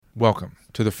Welcome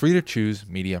to the Free to Choose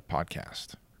Media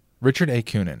Podcast. Richard A.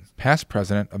 Kunin, past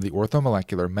president of the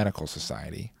Orthomolecular Medical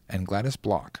Society, and Gladys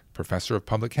Block, professor of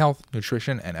public health,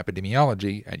 nutrition, and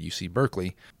epidemiology at UC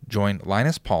Berkeley, joined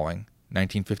Linus Pauling,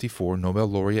 1954 Nobel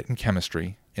laureate in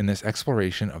chemistry, in this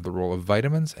exploration of the role of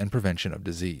vitamins and prevention of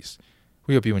disease.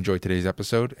 We hope you enjoyed today's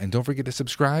episode, and don't forget to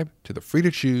subscribe to the Free to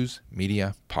Choose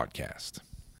Media Podcast.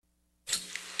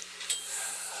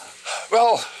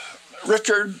 Well,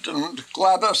 Richard and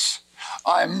Gladys,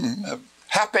 I'm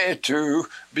happy to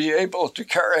be able to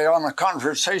carry on a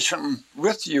conversation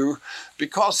with you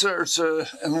because there's a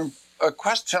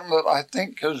question that I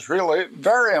think is really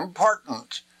very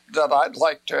important that I'd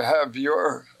like to have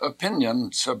your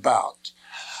opinions about.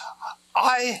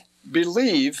 I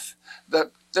believe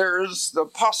that there is the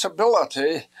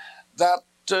possibility that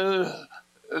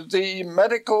the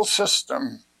medical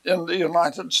system in the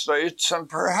United States and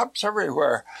perhaps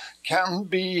everywhere can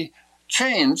be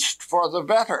changed for the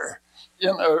better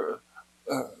in a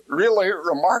really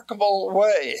remarkable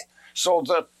way so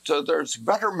that there's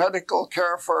better medical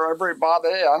care for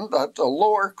everybody and at a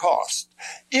lower cost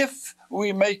if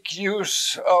we make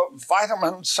use of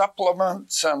vitamin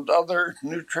supplements and other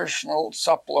nutritional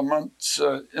supplements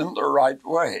in the right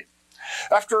way.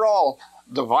 After all,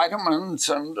 the vitamins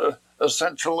and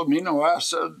essential amino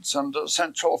acids and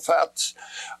essential fats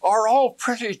are all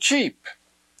pretty cheap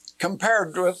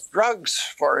compared with drugs,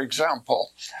 for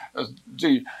example.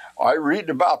 I read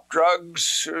about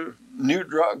drugs, new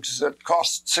drugs that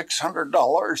cost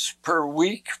 $600 per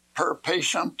week per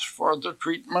patient for the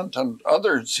treatment, and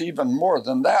others even more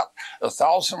than that,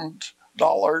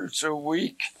 $1,000 a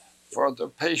week for the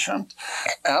patient.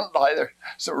 And I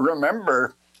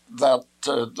remember that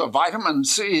the vitamin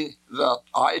C that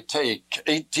I take,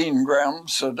 18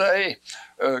 grams a day,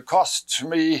 costs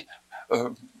me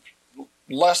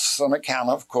less than a can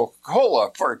of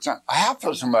Coca-Cola, for example, half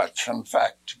as much, in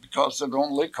fact, because it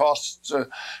only costs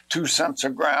 2 cents a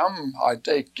gram. I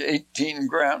take 18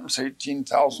 grams,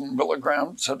 18,000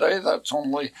 milligrams a day. That's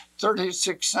only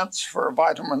 36 cents for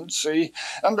vitamin C,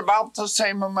 and about the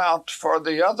same amount for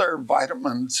the other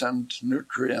vitamins and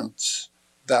nutrients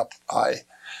that I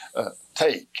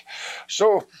take.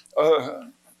 So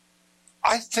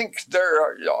I think there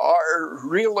are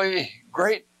really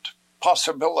great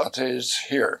possibilities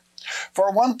here.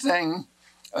 For one thing,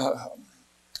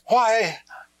 why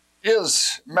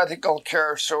is medical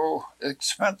care so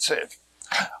expensive?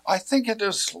 I think it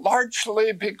is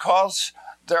largely because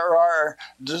there are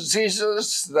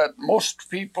diseases that most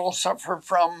people suffer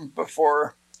from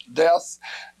before death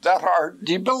that are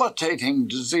debilitating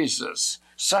diseases,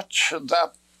 such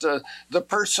that the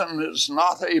person is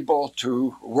not able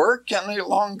to work any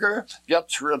longer,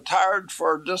 gets retired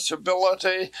for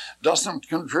disability, doesn't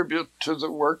contribute to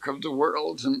the work of the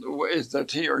world in the way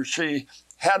that he or she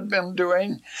had been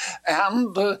doing.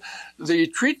 And the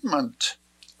treatment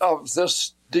of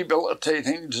this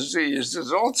debilitating disease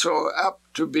is also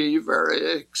apt to be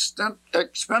very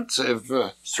expensive.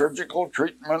 Surgical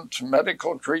treatment,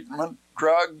 medical treatment,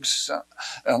 drugs,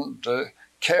 and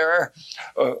care.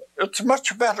 It's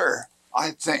much better, I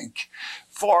think,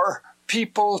 for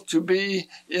people to be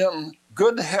in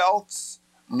good health,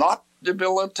 not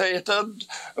debilitated,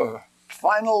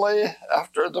 finally,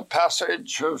 after the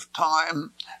passage of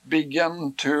time,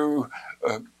 begin to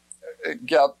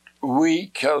get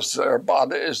weak as their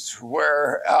bodies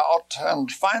wear out,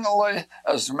 and finally,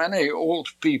 as many old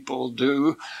people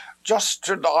do, just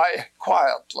to die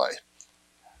quietly.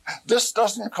 This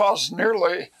doesn't cause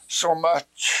nearly so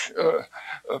much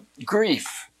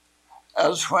grief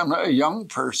as when a young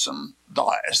person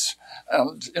dies,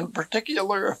 and in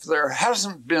particular if there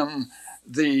hasn't been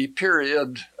the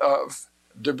period of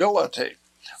debility.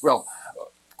 Well,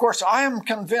 of course, I am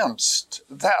convinced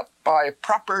that by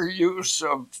proper use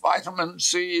of vitamin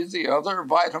C, the other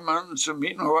vitamins,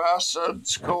 amino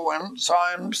acids,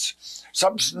 coenzymes,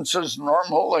 substances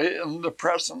normally in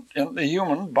the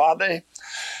human body,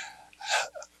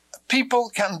 people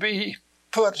can be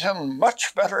put in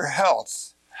much better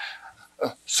health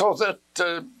so that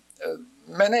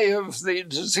many of the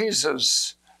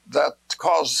diseases that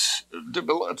cause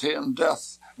debility and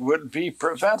death would be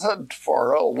prevented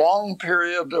for a long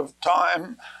period of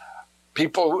time.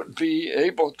 People would be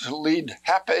able to lead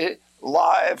happy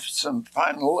lives, and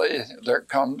finally there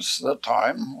comes the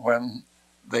time when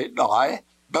they die,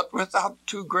 but without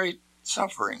too great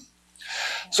suffering.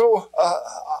 So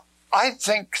I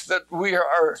think that we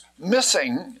are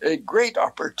missing a great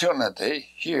opportunity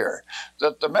here,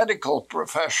 that the medical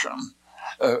profession,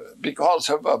 because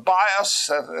of a bias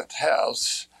that it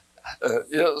has,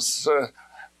 is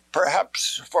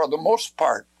perhaps for the most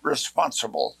part,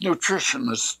 responsible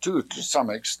nutritionists too, to some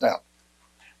extent.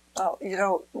 Well, you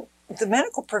know, the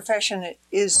medical profession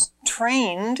is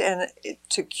trained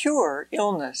to cure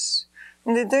illness.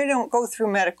 They don't go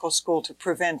through medical school to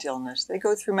prevent illness. They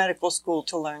go through medical school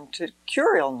to learn to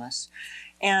cure illness.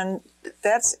 And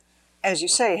that's, as you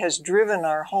say, has driven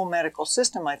our whole medical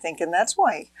system, I think, and that's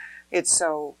why it's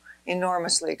so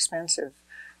enormously expensive.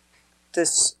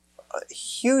 This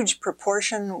huge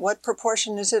proportion, what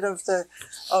proportion is it of the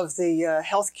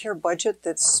healthcare budget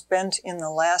that's spent in the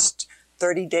last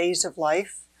 30 days of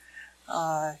life?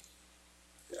 I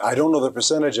don't know the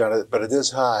percentage on it, but it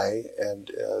is high,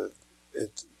 and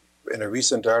in a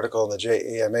recent article in the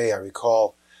JAMA, I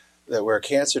recall that where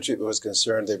cancer treatment was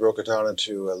concerned, they broke it down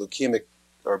into leukemic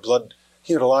or blood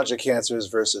hematologic cancers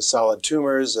versus solid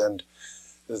tumors, and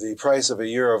the price of a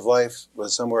year of life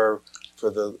was somewhere for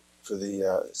the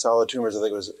solid tumors, I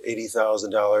think it was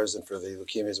 $80,000, and for the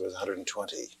leukemias it was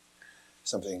 $120,000.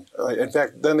 Something. In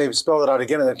fact, then they spelled it out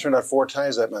again, and it turned out 4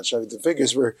 times that much. I mean, the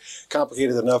figures were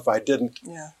complicated enough. I didn't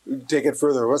take it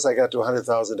further. Once I got to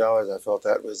 $100,000, I felt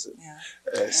that was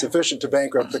sufficient to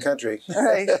bankrupt the country.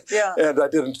 Right. Yeah. And I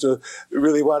didn't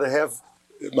really want to have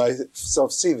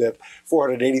myself see that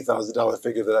 $480,000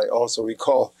 figure that I also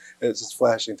recall. And it's just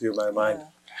flashing through my mind.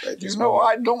 Right, you know,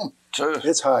 I don't.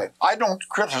 It's high. I don't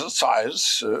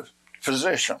criticize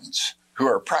physicians who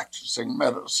are practicing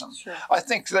medicine. Sure. I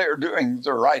think they're doing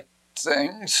the right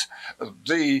things.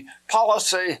 The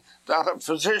policy that a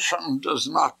physician does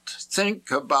not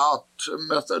think about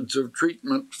methods of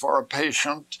treatment for a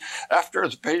patient after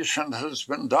the patient has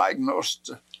been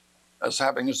diagnosed as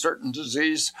having a certain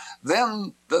disease,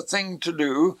 then the thing to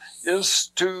do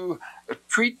is to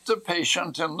treat the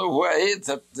patient in the way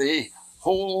that the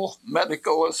whole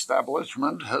medical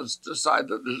establishment has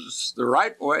decided is the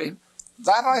right way.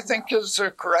 That, I think, is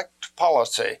a correct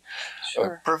policy.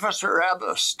 Sure. Professor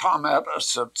Addis, Tom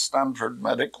Addis at Stanford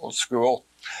Medical School,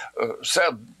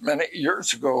 said many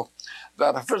years ago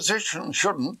that a physician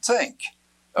shouldn't think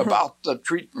about the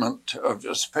treatment of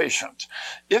his patient.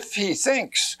 If he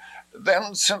thinks,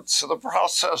 then since the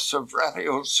process of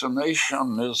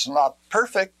ratiocination is not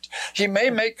perfect, he may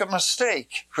make a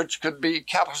mistake, which could be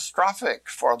catastrophic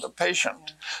for the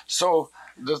patient. So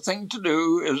the thing to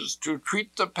do is to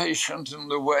treat the patient in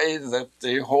the way that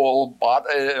the whole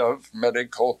body of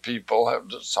medical people have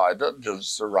decided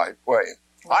is the right way.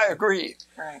 I agree.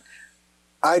 Right.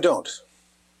 I don't.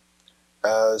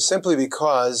 Simply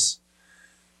because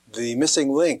the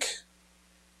missing link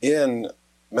in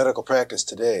medical practice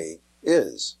today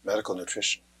is medical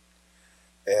nutrition.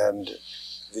 And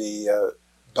the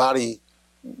body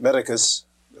medicus,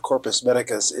 the corpus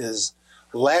medicus, is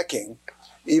lacking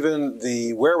even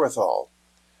the wherewithal,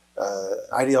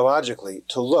 ideologically,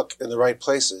 to look in the right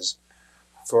places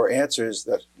for answers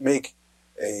that make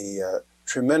a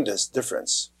tremendous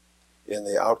difference in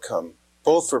the outcome,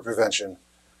 both for prevention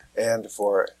and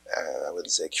for, I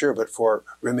wouldn't say cure, but for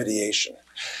remediation,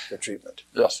 the treatment.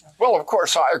 Yes. Well, of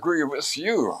course, I agree with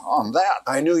you on that.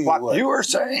 I knew you would. What you were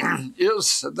saying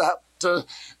is that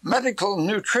medical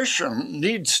nutrition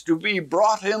needs to be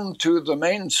brought into the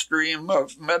mainstream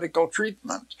of medical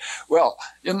treatment. Well,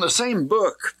 in the same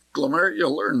book,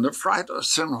 Glomerular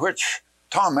Nephritis, in which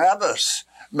Tom Addis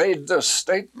made this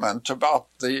statement about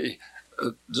the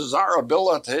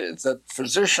desirability that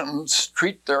physicians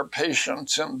treat their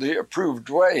patients in the approved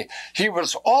way, he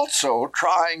was also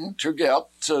trying to get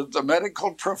the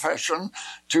medical profession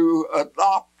to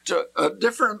adopt a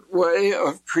different way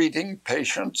of treating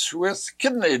patients with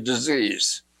kidney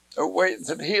disease, a way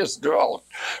that he has developed.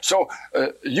 So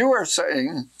you are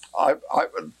saying, I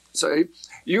would say,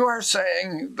 you are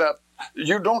saying that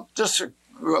you don't disagree.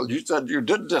 Well, you said you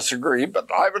did disagree,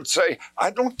 but I would say I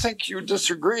don't think you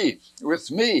disagree with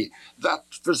me that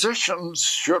physicians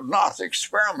should not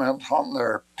experiment on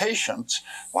their patients.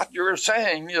 What you're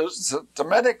saying is that the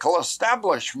medical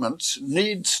establishment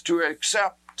needs to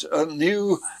accept a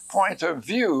new point of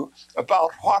view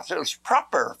about what is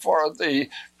proper for the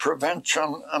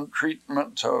prevention and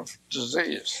treatment of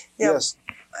disease. Yeah. Yes.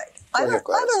 I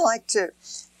don't like to,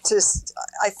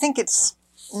 I think it's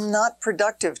not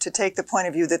productive to take the point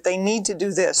of view that they need to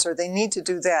do this or they need to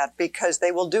do that, because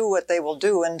they will do what they will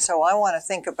do. And so I want to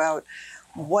think about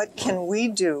what can we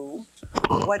do,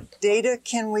 what data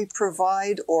can we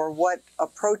provide, or what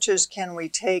approaches can we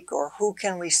take, or who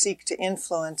can we seek to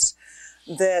influence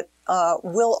that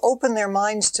will open their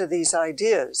minds to these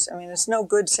ideas. I mean, it's no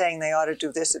good saying they ought to do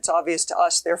this. It's obvious to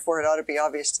us, therefore it ought to be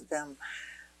obvious to them.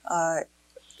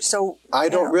 So I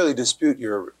don't really dispute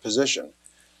your position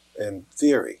in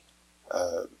theory.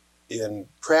 In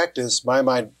practice, my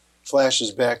mind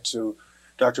flashes back to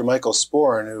Dr. Michael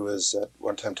Sporn, who was at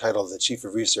one time titled the Chief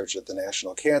of Research at the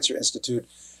National Cancer Institute.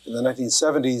 In the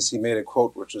 1970s, he made a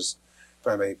quote, which was, if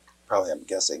I may, probably I'm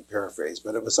guessing, paraphrase,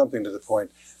 but it was something to the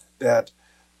point that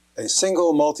a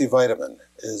single multivitamin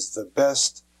is the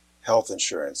best health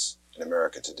insurance in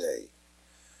America today.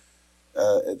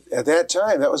 At that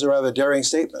time, that was a rather daring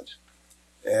statement.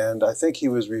 And I think he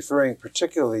was referring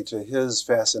particularly to his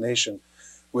fascination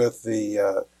with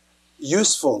the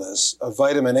usefulness of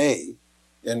vitamin A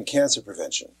in cancer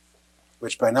prevention,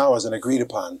 which by now is an agreed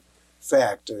upon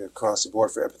fact across the board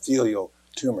for epithelial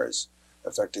tumors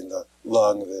affecting the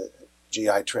lung, the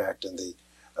GI tract, and the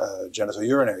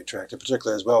genitourinary tract in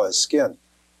particular, as well as skin.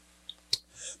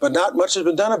 But not much has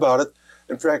been done about it.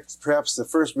 In fact, perhaps the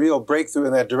first real breakthrough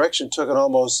in that direction took an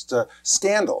almost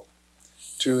scandal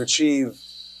to achieve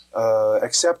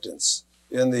acceptance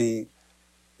in the,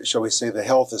 shall we say, the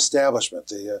health establishment,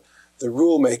 the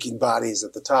rule-making bodies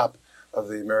at the top of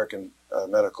the American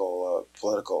medical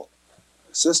political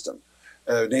system,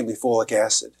 namely folic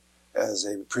acid as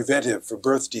a preventive for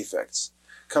birth defects,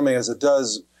 coming as it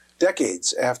does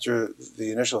decades after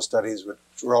the initial studies, which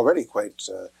were already quite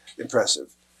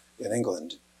impressive in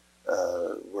England,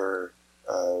 were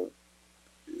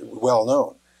well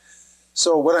known.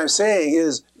 So what I'm saying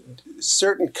is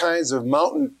certain kinds of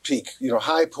mountain peak,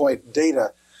 high point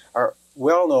data are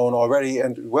well known already,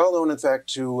 and well known in fact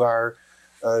to our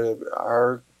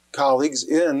colleagues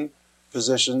in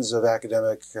positions of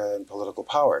academic and political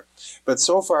power. But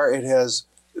so far there's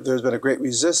been a great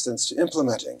resistance to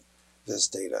implementing this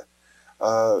data.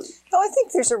 No, I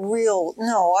think there's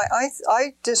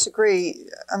I disagree.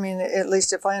 I mean, at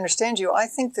least if I understand you, I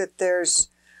think that there's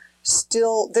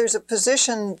a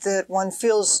position that one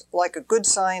feels like a good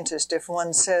scientist if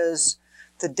one says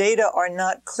the data are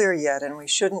not clear yet and we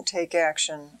shouldn't take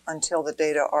action until the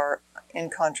data are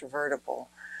incontrovertible.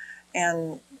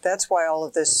 And that's why all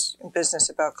of this business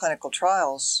about clinical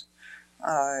trials,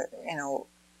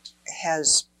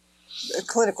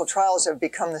 clinical trials have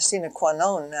become the sine qua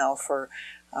non now for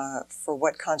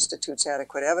what constitutes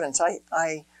adequate evidence.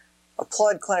 I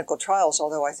applaud clinical trials,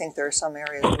 although I think there are some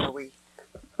areas where we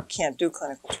can't do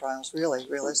clinical trials, really,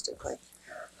 realistically.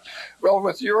 Well,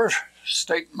 with your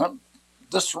statement,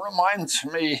 this reminds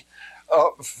me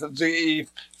of the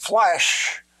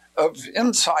flash of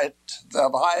insight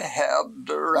that I had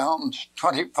around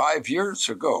 25 years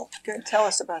ago. Good. Tell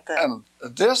us about that. And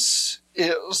this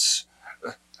is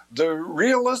the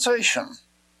realization,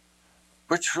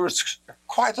 which was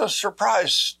quite a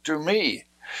surprise to me,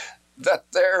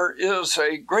 that there is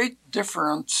a great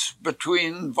difference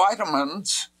between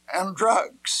vitamins and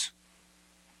drugs.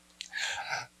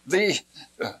 The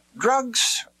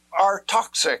drugs are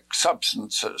toxic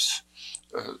substances.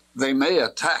 They may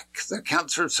attack the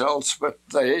cancer cells, but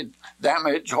they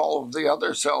damage all of the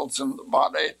other cells in the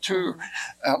body too.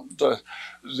 And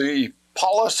the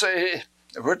policy,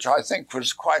 which I think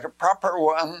was quite a proper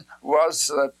one, was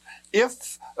that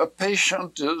if a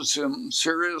patient is in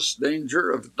serious danger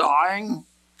of dying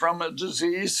from a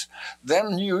disease,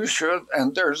 then you should,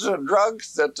 and there's a drug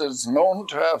that is known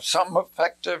to have some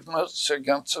effectiveness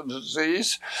against a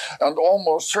disease, and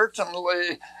almost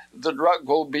certainly the drug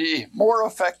will be more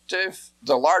effective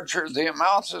the larger the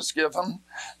amount is given,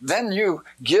 then you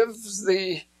give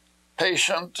the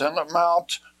patient an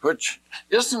amount which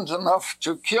isn't enough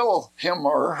to kill him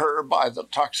or her by the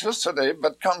toxicity,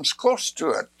 but comes close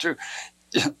to it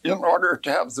in order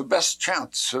to have the best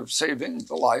chance of saving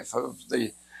the life of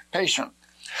the patient.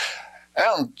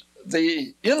 And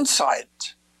the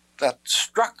insight that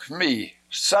struck me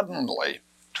suddenly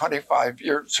 25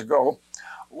 years ago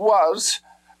was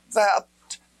that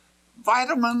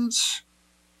vitamins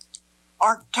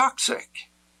aren't toxic,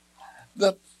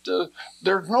 that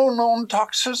there's no known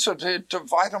toxicity to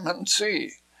vitamin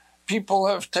C. People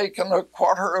have taken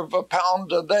 1/4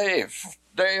 pound a day,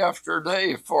 day after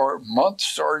day, for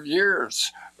months or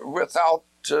years without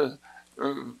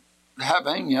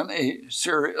having any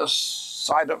serious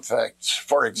side effects,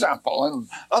 for example. And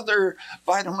other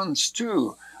vitamins,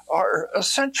 too, are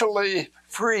essentially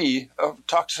free of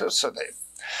toxicity.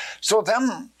 So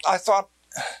then I thought,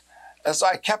 as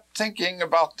I kept thinking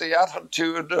about the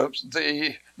attitude of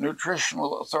the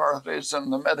nutritional authorities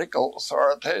and the medical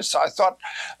authorities, I thought,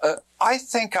 I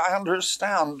think I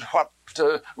understand what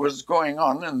was going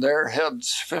on in their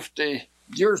heads 50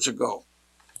 years ago.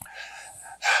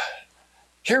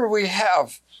 Here we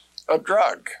have a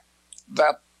drug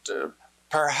that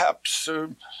perhaps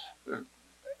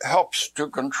helps to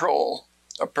control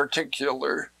a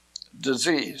particular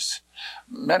disease.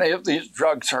 many of these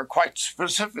drugs are quite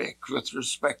specific with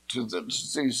respect to the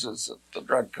diseases that the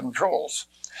drug controls.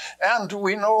 And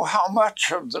we know how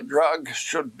much of the drug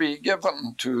should be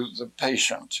given to the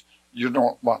patient. You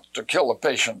don't want to kill a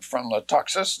patient from the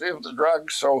toxicity of the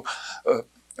drug, so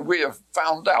we have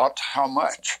found out how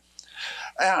much.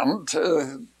 And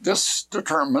this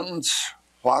determines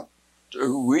what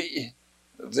we,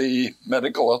 the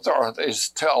medical authorities,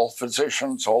 tell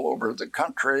physicians all over the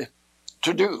country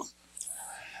to do.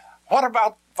 What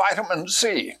about vitamin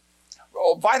C?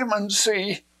 Well, vitamin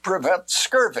C prevents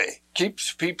scurvy,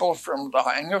 keeps people from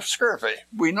dying of scurvy.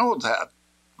 We know that.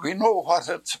 We know what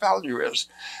its value is.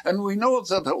 And we know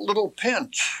that a little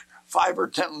pinch, 5 or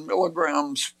 10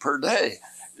 milligrams per day,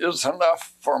 is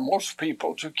enough for most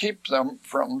people to keep them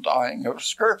from dying of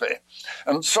scurvy.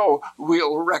 And so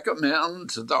we'll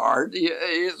recommend the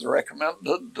RDA, the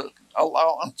recommended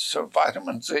allowance of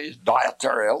vitamin C,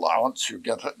 dietary allowance, you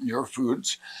get it in your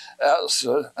foods, as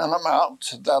an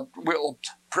amount that will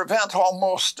prevent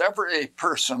almost every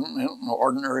person in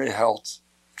ordinary health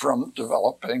from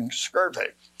developing scurvy.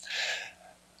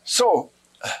 So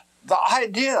the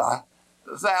idea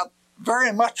that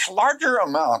very much larger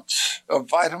amounts of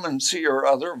vitamin C or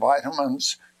other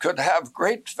vitamins could have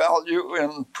great value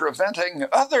in preventing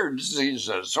other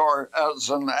diseases or as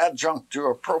an adjunct to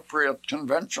appropriate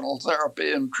conventional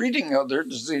therapy in treating other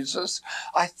diseases,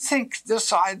 I think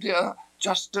this idea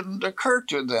just didn't occur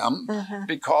to them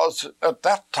because at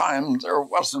that time there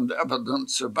wasn't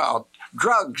evidence about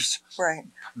drugs. Right.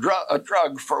 A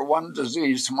drug for one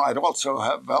disease might also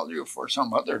have value for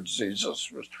some other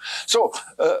diseases. So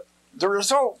the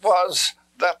result was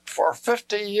that for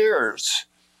 50 years,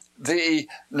 the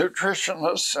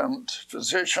nutritionists and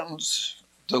physicians,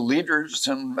 the leaders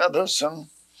in medicine,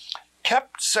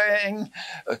 kept saying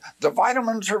the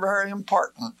vitamins are very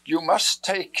important. You must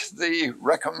take the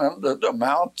recommended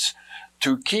amounts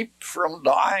to keep from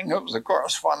dying of the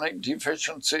corresponding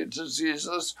deficiency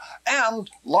diseases,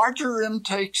 and larger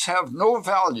intakes have no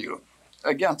value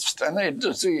against any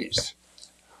disease.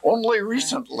 Only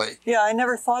recently. Yeah, I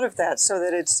never thought of that, so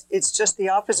that it's just the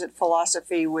opposite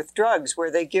philosophy with drugs, where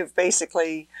they give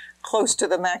basically close to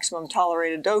the maximum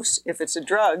tolerated dose if it's a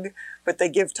drug, but they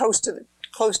give close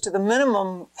to the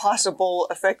minimum possible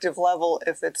effective level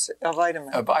if it's a vitamin.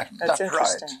 A vitamin, that's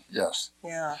interesting. Right, yes.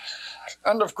 Yeah.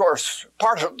 And of course,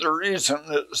 part of the reason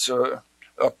is a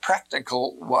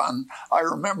practical one. I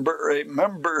remember a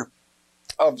member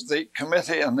of the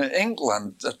committee in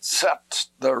England that set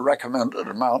the recommended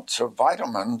amounts of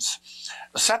vitamins,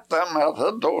 set them at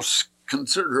a dose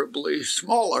considerably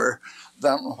smaller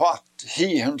than what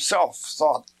he himself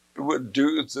thought would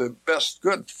do the best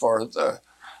good for the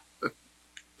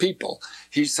people.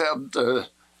 He said,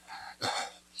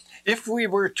 if we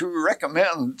were to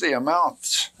recommend the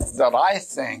amounts that I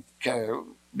think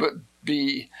would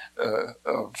be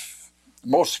of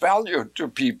most value to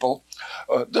people,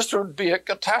 this would be a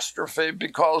catastrophe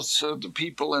because the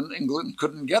people in England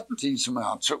couldn't get these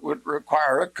amounts. It would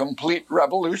require a complete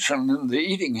revolution in the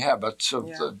eating habits of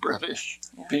the British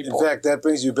people. In fact, that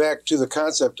brings you back to the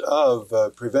concept of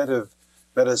preventive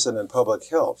medicine and public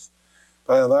health.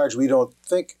 By and large, we don't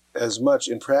think as much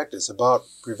in practice about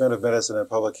preventive medicine and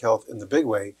public health in the big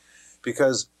way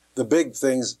because the big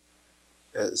things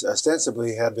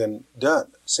ostensibly had been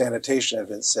done. Sanitation had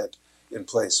been set in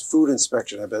place. Food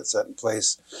inspection had been set in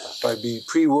place. By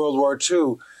pre-World War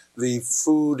II, the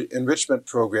food enrichment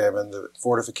program and the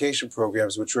fortification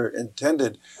programs, which were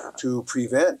intended to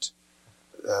prevent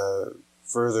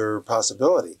further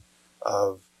possibility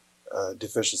of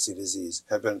deficiency disease,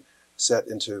 have been set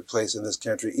into place in this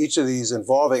country. Each of these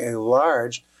involving a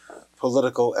large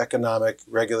political, economic,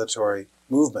 regulatory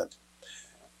movement.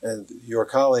 And your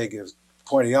colleague is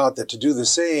pointing out that to do the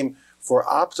same for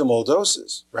optimal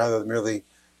doses rather than merely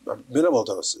minimal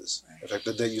doses. In fact,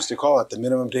 they used to call it the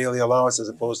minimum daily allowance as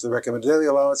opposed to the recommended daily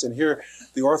allowance. And here,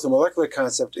 the orthomolecular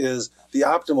concept is the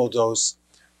optimal dose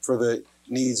for the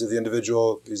needs of the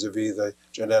individual vis-a-vis the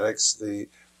genetics, the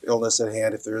illness at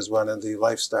hand, if there is one, and the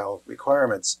lifestyle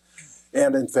requirements.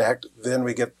 And in fact, then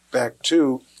we get back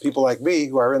to people like me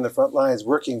who are in the front lines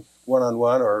working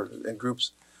one-on-one or in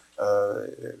groups,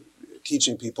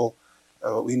 teaching people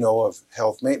what we know of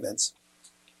health maintenance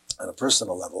on a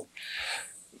personal level.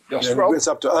 Yes, and it's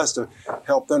up to us to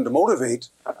help them to motivate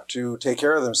to take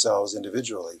care of themselves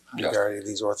individually regarding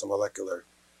these orthomolecular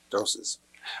doses.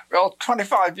 Well,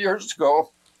 25 years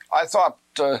ago, I thought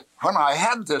when I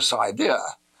had this idea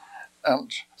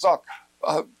and thought,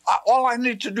 all I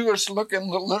need to do is look in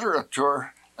the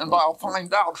literature and I'll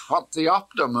find out what the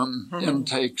optimum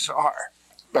intakes are.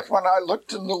 But when I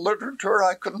looked in the literature,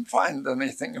 I couldn't find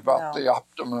anything about the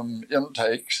optimum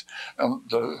intakes.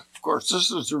 And of course,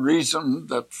 this is the reason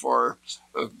that for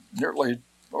nearly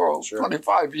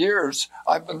 25 years,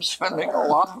 I've been spending a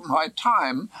lot of my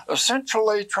time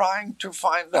essentially trying to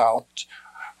find out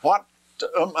what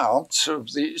amounts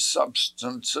of these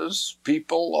substances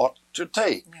people ought to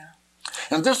take. Yeah.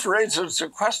 And this raises a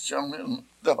question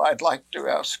that I'd like to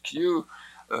ask you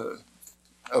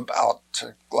about,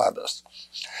 Gladys.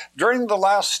 During the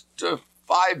last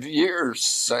 5 years,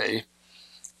 say,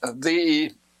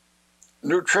 the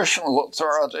nutritional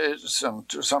authorities, and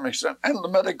to some extent, and the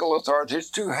medical authorities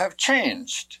too, have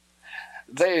changed.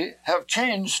 They have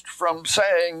changed from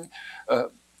saying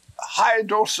high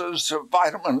doses of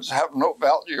vitamins have no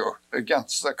value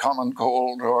against the common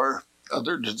cold or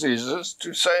other diseases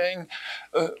to saying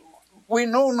we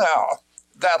know now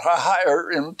that a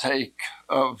higher intake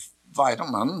of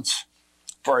vitamins,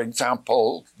 for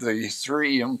example, the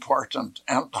 3 important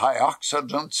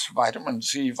antioxidants, vitamin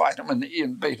C, vitamin E,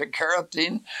 and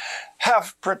beta-carotene,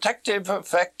 have protective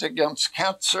effect against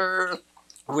cancer.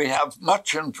 We have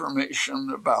much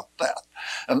information about that.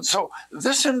 And so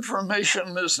this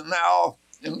information is now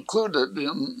included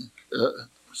in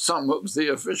some of the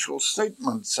official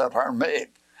statements that are made.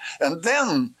 And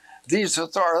then these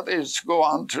authorities go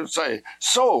on to say,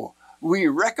 so we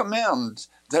recommend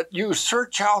that you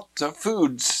search out the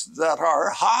foods that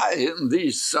are high in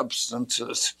these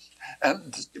substances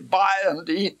and buy and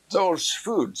eat those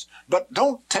foods, but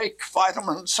don't take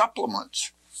vitamin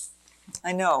supplements.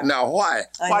 I know. Now, why?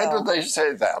 Why do they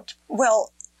say that?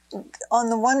 Well, on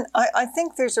the one, I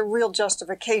think there's a real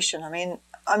justification. I mean,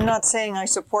 I'm not saying I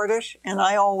support it, and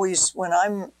I always, when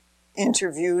I'm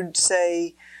interviewed,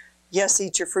 say, yes,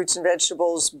 eat your fruits and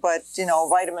vegetables, but,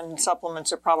 vitamin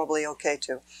supplements are probably okay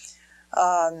too.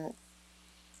 I'm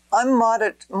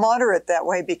moderate that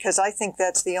way because I think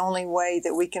that's the only way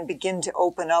that we can begin to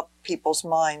open up people's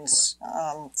minds.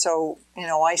 So,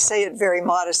 I say it very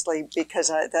modestly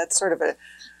because that's sort of an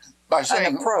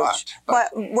approach.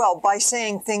 By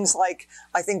saying things like,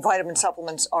 I think vitamin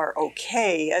supplements are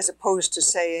okay, as opposed to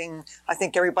saying, I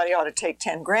think everybody ought to take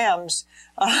 10 grams,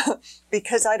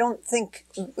 because I don't think,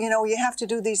 you have to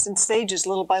do these in stages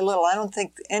little by little. I don't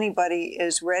think anybody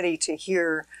is ready to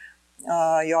hear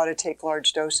you ought to take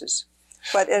large doses.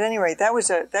 But at any rate, that was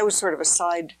sort of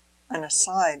an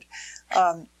aside.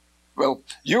 Well,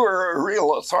 you are a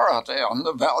real authority on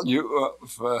the value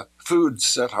of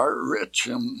foods that are rich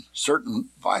in certain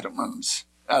vitamins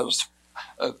as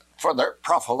for their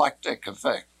prophylactic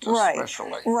effect,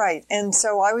 especially. Right. And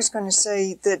so I was going to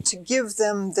say that to give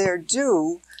them their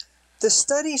due, the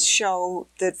studies show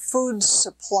that foods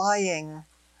supplying,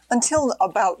 until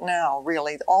about now,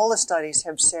 really, all the studies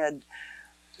have said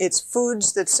it's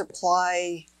foods that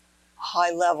supply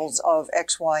high levels of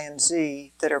X, Y, and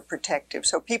Z that are protective.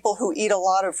 So people who eat a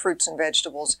lot of fruits and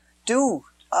vegetables do,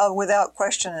 without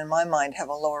question in my mind, have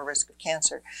a lower risk of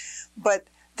cancer. But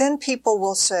then people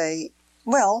will say,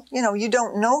 well, you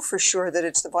don't know for sure that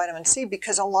it's the vitamin C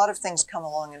because a lot of things come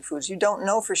along in foods. You don't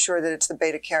know for sure that it's the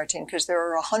beta-carotene because there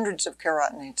are hundreds of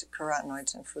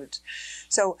carotenoids in foods.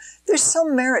 So there's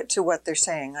some merit to what they're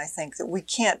saying, I think, that we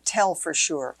can't tell for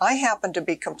sure. I happen to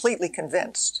be completely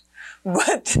convinced.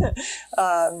 But,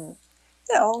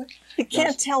 you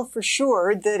can't tell for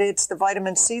sure that it's the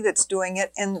vitamin C that's doing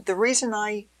it. And the reason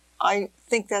I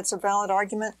think that's a valid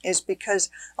argument is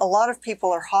because a lot of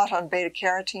people are hot on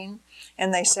beta-carotene,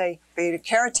 and they say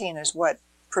beta-carotene is what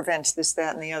prevents this,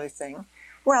 that, and the other thing.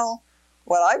 Well,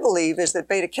 what I believe is that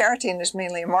beta-carotene is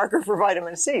mainly a marker for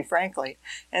vitamin C, frankly.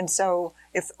 And so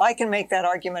if I can make that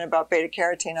argument about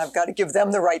beta-carotene, I've got to give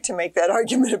them the right to make that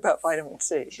argument about vitamin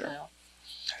C. Sure.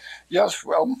 Yes,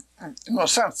 well, in a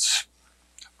sense,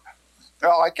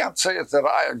 I can't say that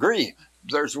I agree.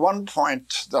 There's one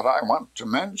point that I want to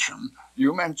mention.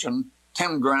 You mentioned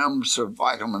 10 grams of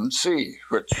vitamin C,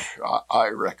 which I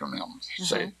recommend,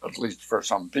 say, at least for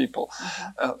some people.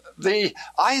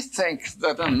 I think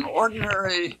that an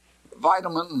ordinary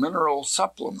vitamin mineral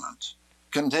supplement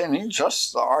containing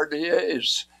just the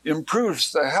RDAs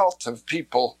improves the health of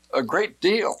people a great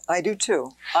deal. I do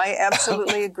too. I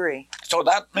absolutely agree. So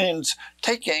that means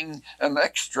taking an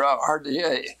extra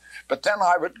RDA. But then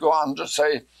I would go on to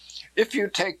say, if you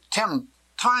take 10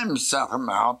 times that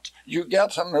amount, you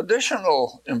get an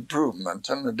additional improvement,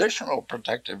 an additional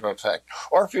protective effect.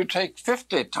 Or if you take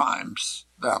 50 times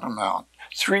that amount,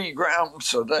 3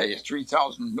 grams a day,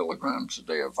 3,000 milligrams a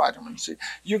day of vitamin C,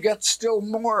 you get still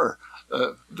more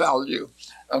value.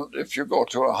 And if you go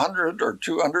to 100 or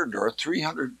 200 or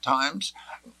 300 times,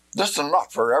 This is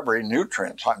not for every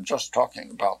nutrient. I'm just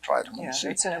talking about vitamin C.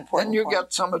 It's an important Then you point.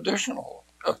 get some additional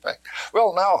effect.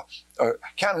 Well, now,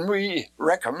 can we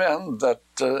recommend that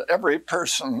every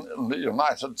person in the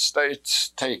United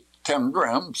States take 10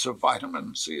 grams of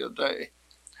vitamin C a day?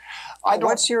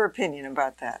 What's your opinion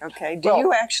about that? Okay. Do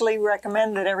you actually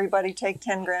recommend that everybody take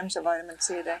 10 grams of vitamin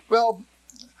C a day? Well,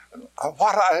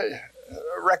 what I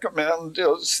recommend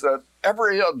is that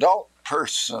every adult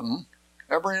person,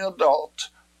 every adult,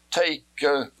 take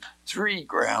 3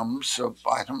 grams of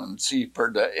vitamin C per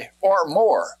day or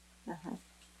more.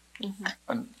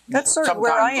 And that's sort of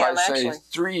where I am, sometimes I say actually.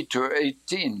 3 to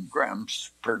 18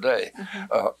 grams per day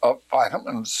of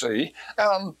vitamin C,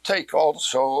 and take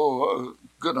also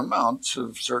good amounts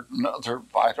of certain other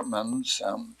vitamins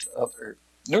and other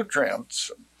nutrients.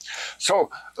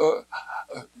 So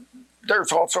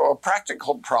there's also a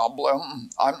practical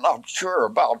problem. I'm not sure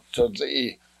about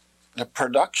the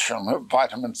production of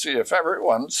vitamin C. If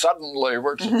everyone suddenly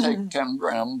were to take 10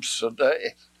 grams a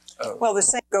day. Well, the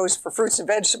same goes for fruits and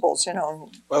vegetables, you know.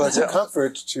 Well, it's a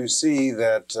comfort to see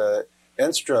that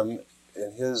Enstrom,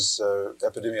 in his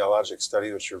epidemiologic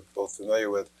study, which you're both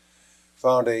familiar with,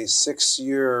 found a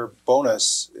 6-year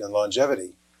bonus in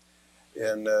longevity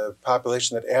in a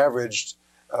population that averaged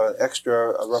extra,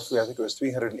 roughly, I think it was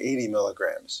 380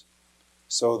 milligrams.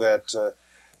 So that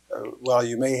while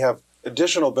you may have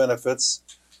additional benefits,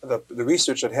 the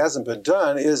research that hasn't been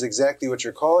done is exactly what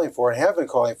you're calling for and have been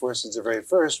calling for since the very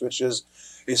first, which is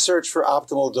a search for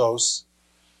optimal dose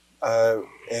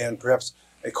and perhaps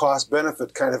a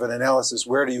cost-benefit kind of an analysis.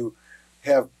 Where do you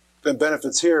have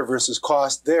benefits here versus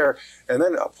cost there? And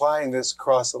then applying this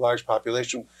across a large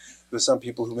population with some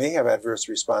people who may have adverse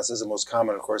responses, the most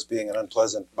common, of course, being an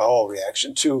unpleasant bowel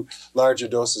reaction to larger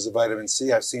doses of vitamin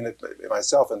C. I've seen it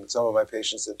myself and some of my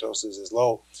patients at doses as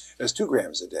low as 2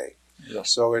 grams a day.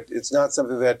 Yes. So it's not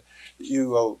something that you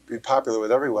will be popular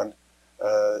with everyone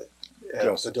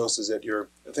at the doses that you're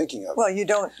thinking of. Well, you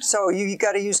don't, so you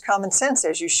got to use common sense,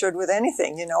 as you should with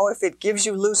anything. You know, if it gives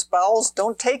you loose bowels,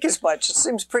 don't take as much. It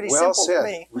seems pretty simple to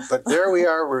me. But there we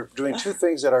are. We're doing 2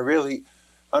 things that are really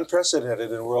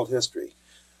unprecedented in world history.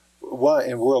 One,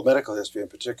 in world medical history in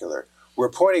particular. We're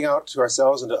pointing out to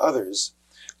ourselves and to others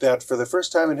that for the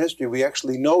first time in history, we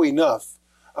actually know enough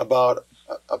about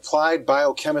applied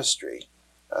biochemistry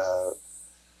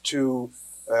to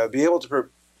be able to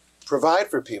provide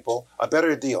for people a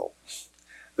better deal.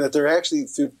 That they're actually,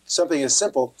 through something as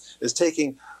simple as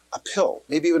taking a pill,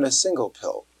 maybe even a single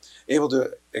pill, able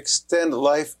to extend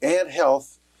life and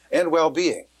health and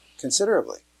well-being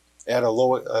considerably at a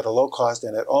low cost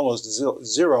and at almost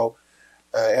zero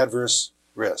adverse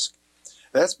risk.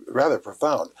 That's rather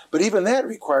profound. But even that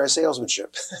requires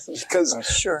salesmanship because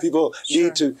people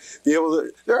need to be able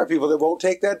to, there are people that won't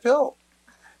take that pill.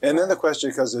 And then the question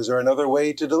becomes, is there another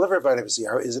way to deliver vitamin C?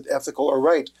 Is it ethical or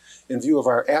right in view of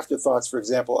our afterthoughts, for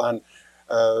example, on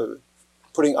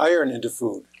putting iron into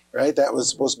food, right? That was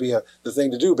supposed to be the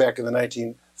thing to do back in the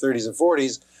 1930s and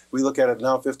 40s. We look at it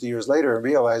now 50 years later and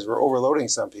realize we're overloading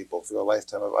some people through a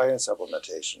lifetime of iron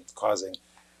supplementation, causing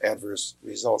adverse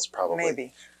results probably.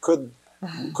 Maybe.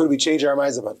 Could we change our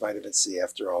minds about vitamin C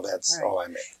after all? That's all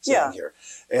I'm saying here.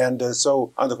 And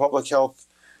so on the public health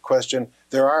question,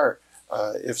 there are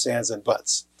ifs, ands, and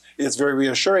buts. It's very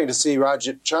reassuring to see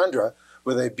Rajat Chandra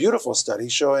with a beautiful study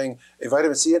showing a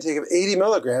vitamin C intake of 80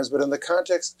 milligrams, but in the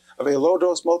context of a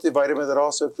low-dose multivitamin that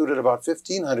also included about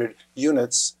 1,500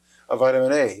 units of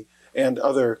vitamin A and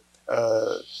other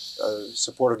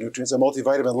supportive nutrients, a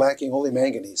multivitamin lacking only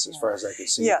manganese, as far as I could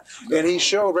see. Yeah. And he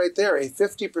showed right there a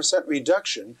 50%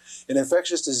 reduction in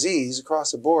infectious disease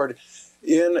across the board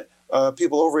in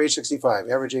people over age 65,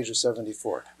 average age of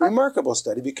 74. Remarkable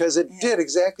study because it did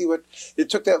exactly what, it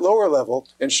took that lower level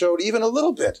and showed even a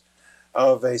little bit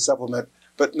of a supplement,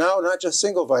 but now not just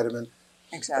single vitamin,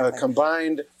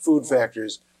 combined food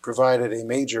factors provided a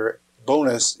major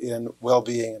bonus in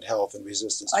well-being and health and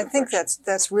resistance to infection. I think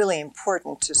that's really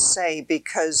important to say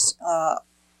because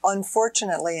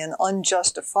unfortunately and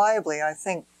unjustifiably, I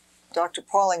think Dr.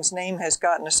 Pauling's name has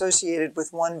gotten associated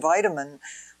with one vitamin,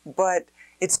 but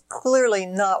it's clearly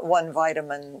not one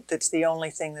vitamin that's the only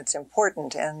thing that's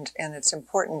important, and it's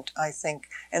important, I think,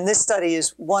 and this study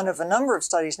is one of a number of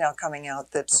studies now coming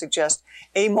out that suggest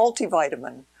a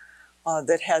multivitamin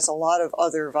that has a lot of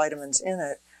other vitamins in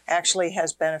it actually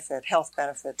has health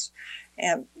benefits.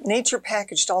 And nature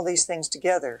packaged all these things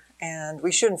together, and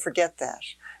we shouldn't forget that.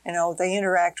 You know, they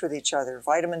interact with each other.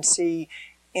 Vitamin C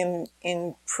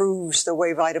improves the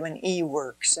way vitamin E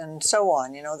works, and so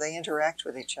on. You know, they interact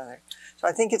with each other. So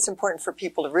I think it's important for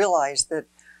people to realize that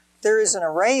there is an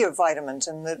array of vitamins,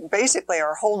 and that basically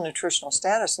our whole nutritional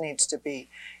status needs to be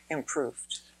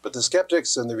improved. But the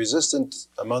skeptics and the resistant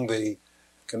among the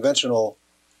conventional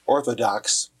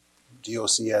orthodox,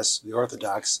 DOCS, the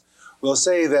orthodox, will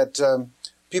say that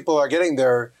people are getting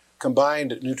their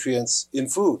combined nutrients in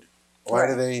food. Why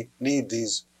do they need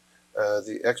these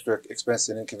the extra expense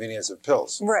and inconvenience of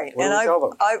pills? Right. What do we tell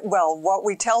them? Well, what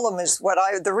we tell them is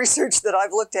the research that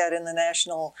I've looked at in the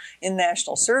national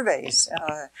surveys.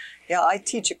 I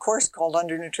teach a course called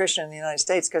Undernutrition in the United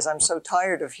States because I'm so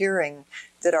tired of hearing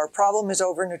that our problem is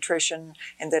overnutrition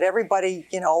and that everybody,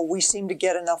 we seem to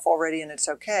get enough already and it's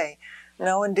okay.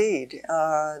 No, indeed.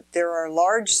 There are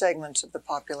large segments of the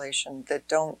population that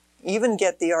don't even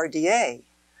get the RDA.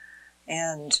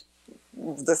 And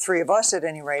the three of us, at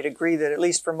any rate, agree that at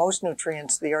least for most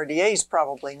nutrients, the RDA is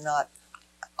probably not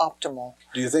optimal.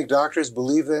 Do you think doctors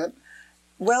believe that?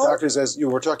 Well, doctors, as you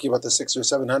were talking about the 600,000 or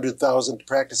 700,000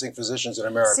 practicing physicians in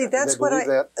America, see, that's do they believe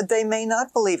that? They may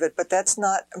not believe it, but that's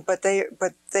not. But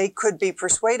they could be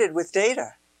persuaded with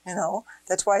data.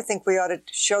 That's why I think we ought to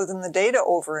show them the data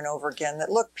over and over again. That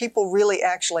look, people really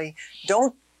actually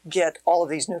don't get all of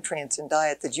these nutrients in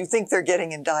diet that you think they're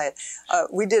getting in diet.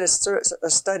 We did a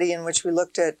study in which we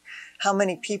looked at how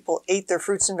many people ate their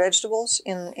fruits and vegetables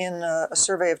in a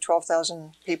survey of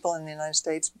 12,000 people in the United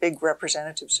States, big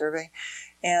representative survey.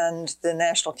 And the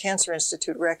National Cancer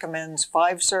Institute recommends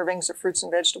 5 servings of fruits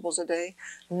and vegetables a day.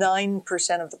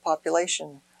 9% of the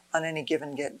population on any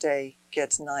given day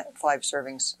gets 5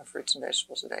 servings of fruits and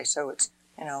vegetables a day. So it's,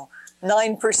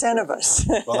 9% of us.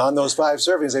 Well, on those 5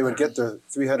 servings, they would get the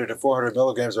 300 to 400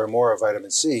 milligrams or more of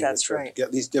vitamin C. That's right. Would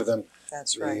at least give them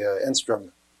That's the right. Enstrom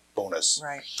bonus.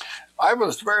 Right. I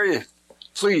was very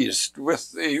pleased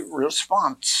with the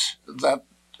response that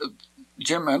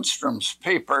Jim Enstrom's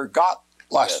paper got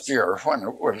last year when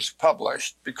it was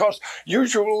published, because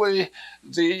usually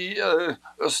the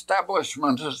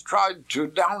establishment has tried to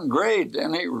downgrade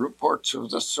any reports of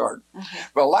this sort. Mm-hmm.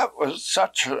 Well, that was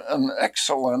such an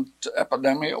excellent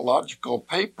epidemiological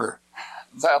paper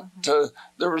that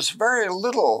there was very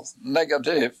little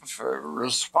negative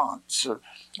response.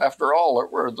 After all, it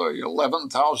were the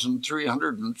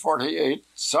 11,348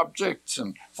 subjects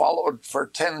and followed for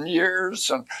 10 years,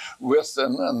 and with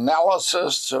an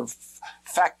analysis of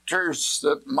factors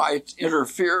that might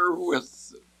interfere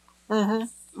with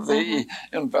the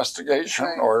investigation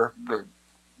or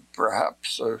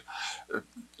perhaps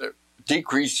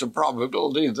decrease the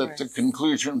probability that the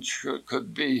conclusions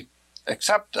could be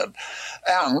accepted.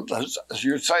 And as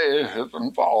you say, it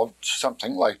involved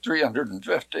something like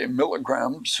 350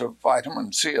 milligrams of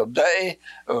vitamin C a day,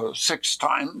 6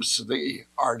 times the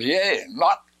RDA,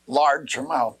 not large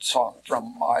amounts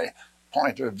from my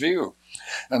point of view.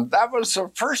 And that was the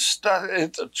first study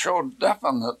that showed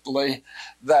definitely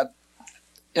that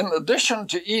in addition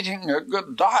to eating a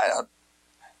good diet,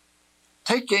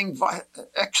 taking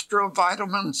extra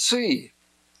vitamin C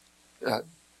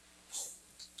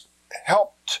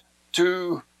helped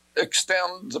to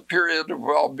extend the period of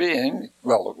well-being.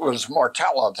 Well, it was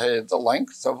mortality, the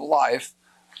length of life,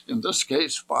 in this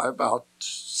case by about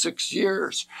 6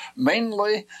 years,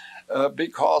 mainly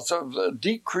because of the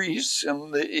decrease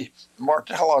in the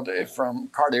mortality from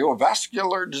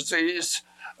cardiovascular disease,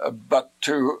 but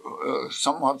to a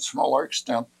somewhat smaller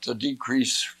extent, the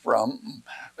decrease from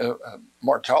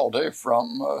mortality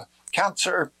from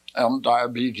cancer and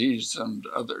diabetes and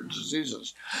other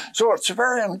diseases. So it's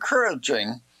very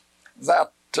encouraging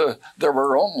that there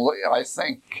were only, I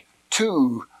think,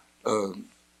 2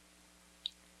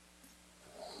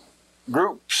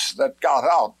 groups that got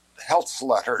out health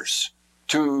letters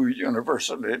to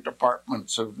university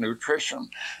departments of nutrition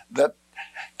that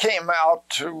came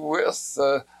out with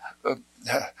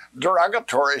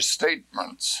derogatory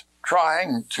statements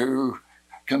trying to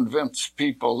convince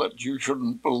people that you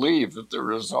shouldn't believe the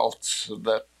results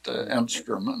that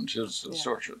Enstrom and his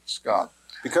associates got.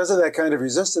 Because of that kind of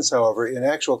resistance, however, in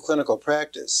actual clinical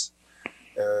practice,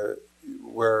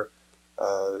 where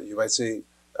you might say,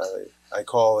 I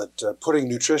call it putting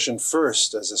nutrition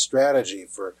first as a strategy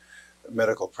for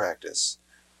medical practice.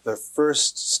 The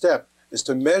first step is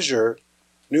to measure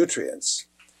nutrients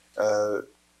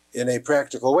in a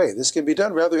practical way. This can be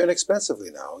done rather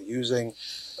inexpensively now, using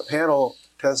a panel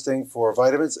testing for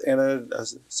vitamins and a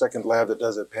second lab that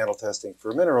does a panel testing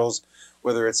for minerals,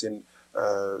 whether it's in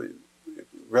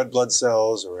red blood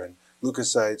cells or in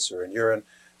leukocytes or in urine.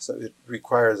 So it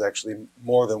requires actually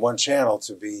more than one channel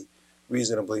to be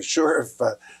reasonably sure of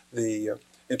the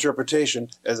interpretation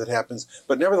as it happens.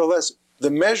 But nevertheless,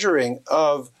 the measuring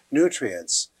of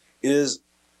nutrients is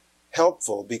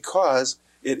helpful because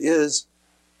it is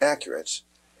accurate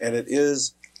and it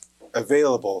is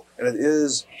available, and it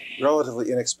is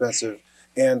relatively inexpensive.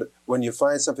 And when you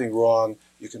find something wrong,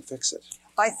 you can fix it.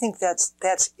 I think that's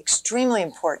extremely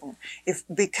important.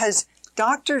 Because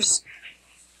doctors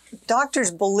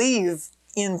believe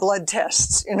in blood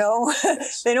tests, you know.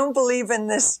 Yes. They don't believe in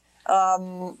this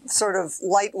sort of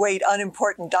lightweight,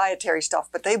 unimportant dietary stuff,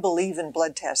 but they believe in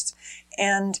blood tests.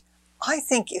 And I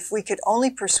think if we could only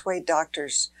persuade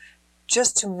doctors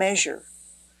just to measure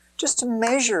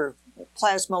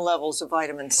plasma levels of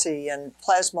vitamin C and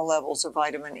plasma levels of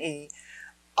vitamin E,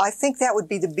 I think that would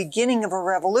be the beginning of a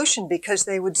revolution, because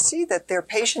they would see that their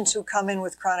patients who come in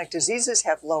with chronic diseases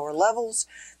have lower levels,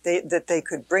 that they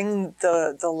could bring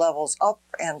the levels up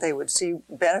and they would see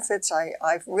benefits.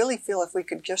 I really feel if we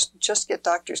could just get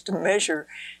doctors to measure,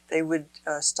 they would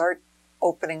start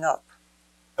opening up.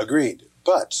 Agreed.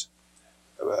 But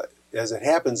as it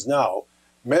happens now,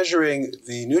 measuring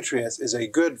the nutrients is a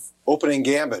good opening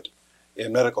gambit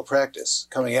in medical practice,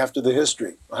 coming after the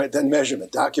history, right? Then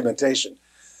measurement, documentation.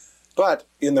 But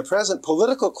in the present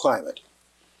political climate,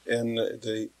 in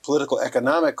the political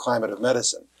economic climate of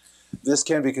medicine, this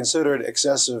can be considered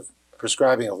excessive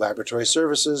prescribing of laboratory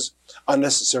services,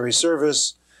 unnecessary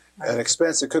service, an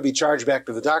expense that could be charged back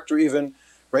to the doctor even.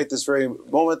 Right this very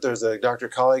moment, there's a doctor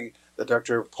colleague that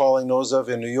Dr. Pauling knows of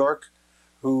in New York,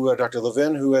 who Dr.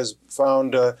 Levin, who has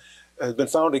been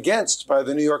found against by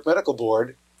the New York Medical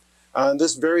Board on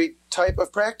this very type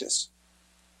of practice.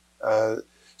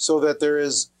 So that there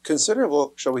is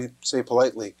considerable, shall we say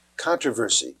politely,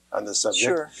 controversy on this subject.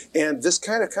 Sure. And this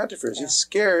kind of controversy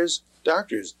scares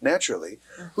doctors, naturally,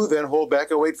 who then hold back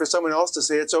and wait for someone else to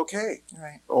say it's okay.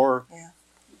 Right. Or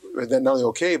then not only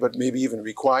okay, but maybe even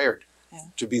required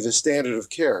to be the standard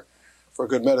of care for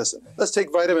good medicine. Let's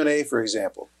take vitamin A, for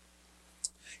example.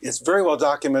 It's very well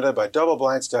documented by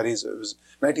double-blind studies. It was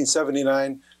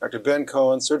 1979, Dr. Ben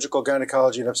Cohen, surgical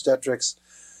gynecology and obstetrics.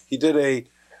 He did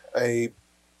a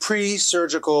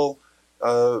pre-surgical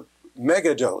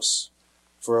megadose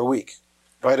for a week,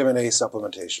 vitamin A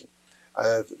supplementation,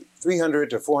 300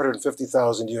 to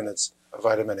 450,000 units of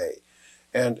vitamin A,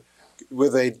 and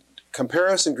with a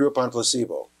comparison group on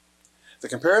placebo. The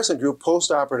comparison group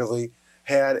post-operatively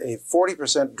had a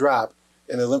 40% drop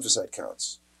in the lymphocyte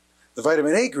counts. The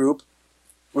vitamin A group,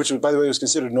 which by the way was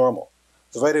considered normal,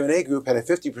 the vitamin A group had a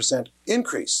 50%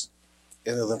 increase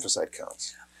in the lymphocyte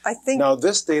counts. I think now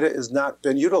this data has not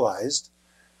been utilized,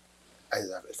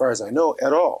 as far as I know,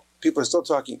 at all. People are still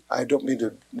talking, I don't mean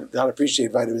to not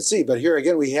appreciate vitamin C, but here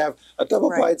again we have a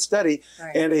double-blind study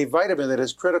and a vitamin that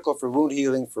is critical for wound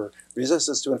healing, for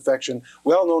resistance to infection,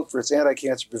 well known for its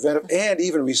anti-cancer preventive and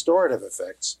even restorative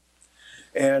effects.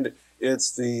 And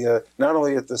it's the not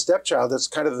only the stepchild, that's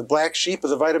kind of the black sheep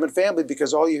of the vitamin family,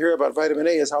 because all you hear about vitamin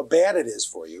A is how bad it is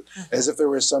for you, as if there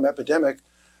was some epidemic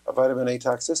of vitamin A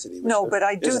toxicity. No, but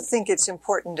I do think it's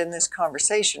important in this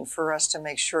conversation for us to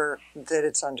make sure that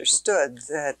it's understood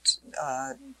that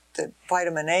that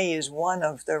vitamin A is one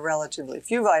of the relatively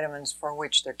few vitamins for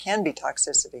which there can be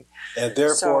toxicity. And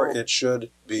therefore it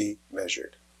should be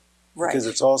measured. Right. Because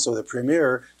it's also the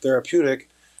premier therapeutic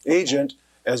agent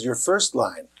as your first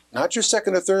line, not your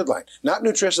second or third line, not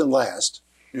nutrition last,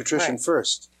 nutrition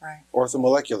first,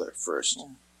 orthomolecular first.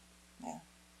 Yeah.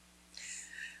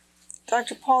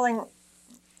 Dr. Pauling,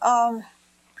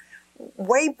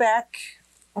 way back,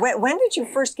 when did you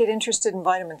first get interested in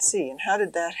vitamin C, and how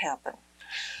did that happen?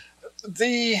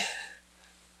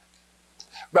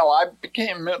 Well, I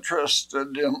became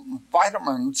interested in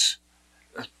vitamins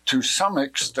to some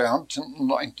extent in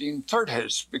the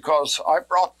 1930s, because I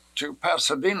brought to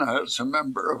Pasadena as a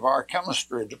member of our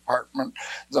chemistry department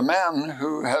the man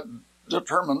who had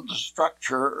determined the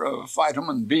structure of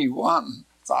vitamin B1,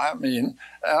 thiamine,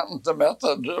 and the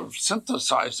method of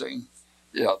synthesizing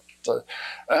it. So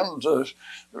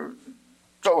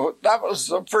that was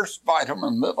the first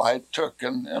vitamin that I took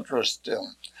an interest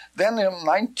in. Then in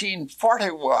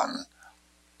 1941,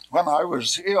 when I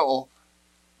was ill,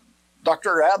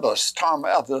 Dr. Addis, Tom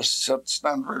Addis at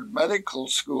Stanford Medical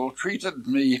School, treated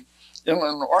me in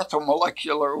an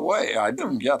orthomolecular way. I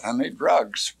didn't get any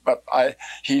drugs, but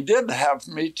he did have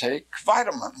me take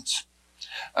vitamins,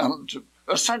 and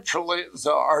essentially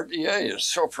the RDAs.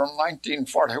 So from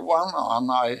 1941 on,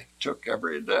 I took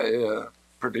every day a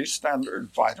pretty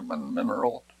standard vitamin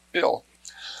mineral pill.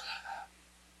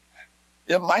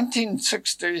 In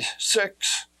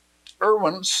 1966,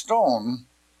 Irwin Stone,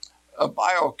 a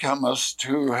biochemist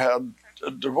who had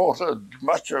devoted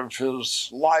much of his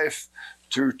life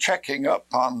to checking up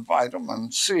on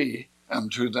vitamin C,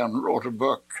 and who then wrote a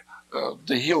book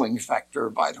the healing factor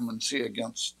vitamin C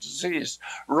against disease,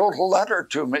 wrote a letter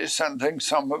to me sending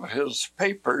some of his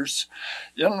papers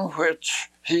in which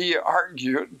he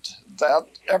argued that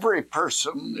every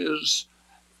person is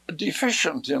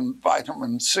deficient in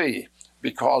vitamin C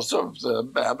because of the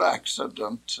bad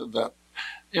accident that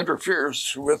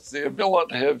interferes with the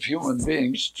ability of human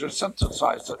beings to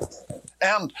synthesize it.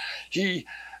 And he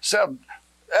said,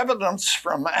 evidence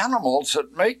from animals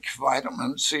that make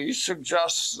vitamin C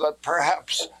suggests that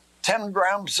perhaps 10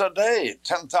 grams a day,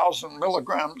 10,000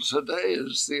 milligrams a day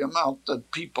is the amount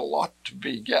that people ought to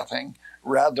be getting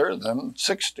rather than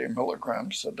 60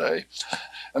 milligrams a day.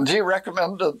 And he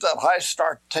recommended that I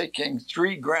start taking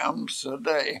 3 grams a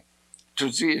day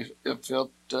to see if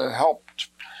it helped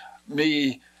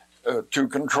me to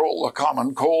control the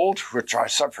common cold, which I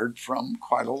suffered from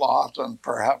quite a lot, and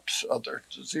perhaps other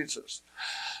diseases.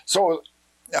 So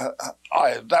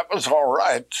that was all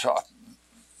right.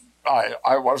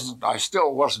 I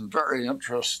still wasn't very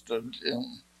interested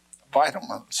in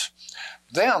vitamins.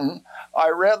 Then I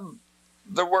read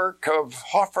the work of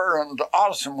Hoffer and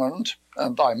Osmond,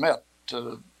 and I met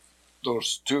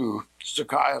those two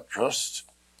psychiatrists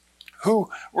who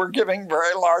were giving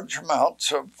very large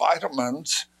amounts of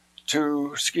vitamins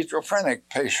to schizophrenic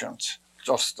patients,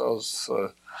 just as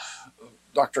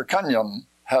Dr. Kenyon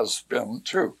has been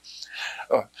too.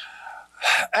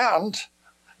 And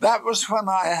that was when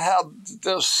I had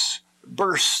this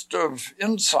burst of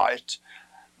insight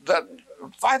that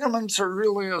vitamins are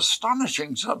really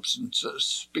astonishing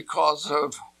substances because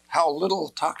of how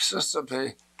little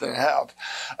toxicity they have.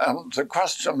 And the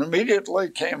question immediately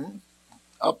came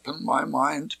up in my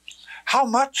mind, how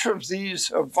much of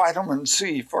vitamin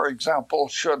C, for example,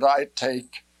 should I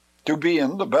take to be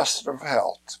in the best of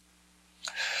health?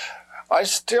 I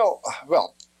thought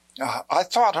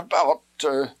about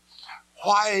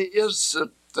why is it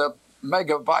that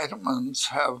megavitamins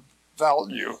have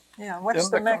value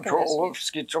what's in the control of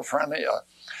schizophrenia?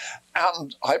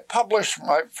 And I published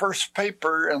my first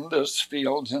paper in this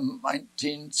field in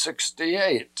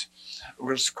 1968. It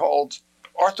was called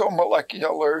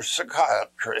Orthomolecular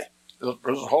Psychiatry. It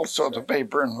was also the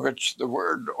paper in which the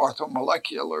word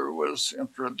orthomolecular was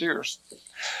introduced.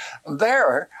 And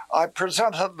there, I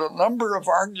presented a number of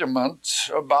arguments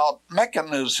about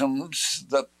mechanisms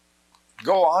that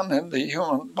go on in the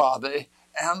human body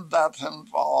and that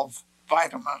involve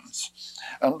vitamins,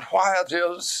 and why it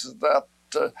is that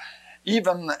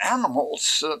even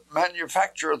animals that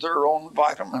manufacture their own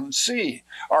vitamin C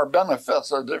are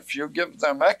benefited if you give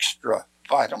them extra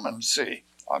vitamin C.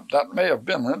 That may have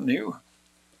been a new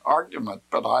argument,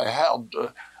 but I had,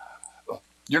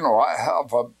 I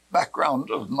have a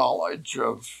background of knowledge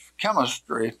of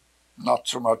chemistry, not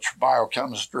so much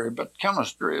biochemistry, but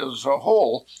chemistry as a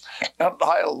whole, and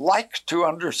I like to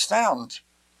understand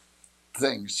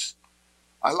things.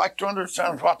 I like to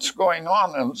understand what's going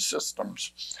on in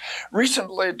systems.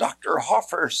 Recently, Dr.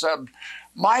 Hoffer said,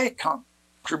 my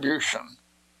contribution,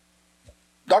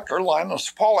 Dr.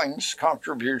 Linus Pauling's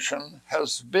contribution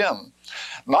has been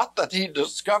not that he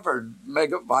discovered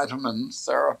megavitamin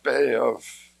therapy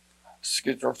of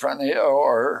schizophrenia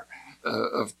or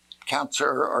of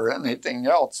cancer or anything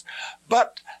else,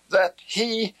 but that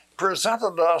he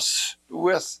presented us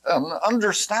with an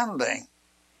understanding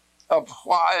of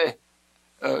why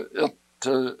it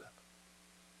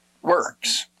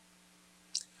works.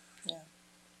 Yeah.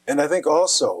 And I think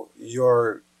also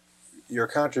your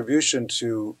contribution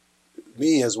to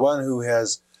me as one who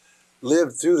has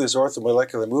lived through this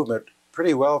orthomolecular movement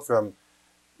pretty well from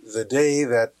the day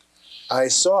that I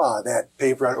saw that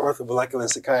paper on orthomolecular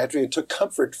psychiatry and took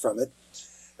comfort from it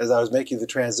as I was making the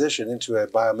transition into a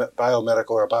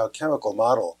biomedical or biochemical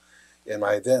model in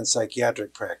my then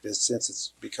psychiatric practice, since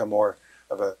it's become more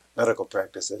of a medical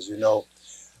practice, as you know.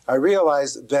 I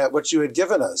realized that what you had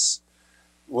given us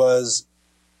was,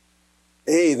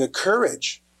 the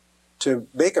courage to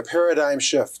make a paradigm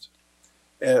shift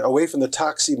away from the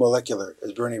toximolecular,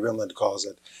 as Bernie Rimland calls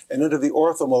it, and into the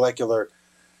orthomolecular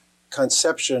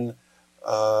conception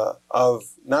of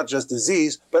not just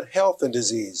disease, but health and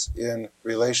disease in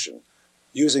relation,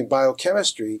 using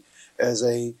biochemistry as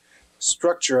a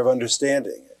structure of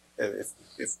understanding. If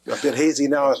a bit hazy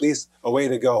now, at least a way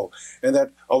to go. And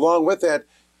that along with that,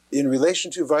 in relation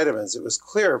to vitamins, it was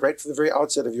clear right from the very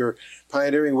outset of your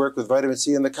pioneering work with vitamin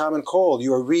C and the common cold,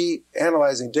 you were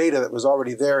reanalyzing data that was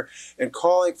already there and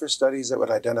calling for studies that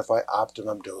would identify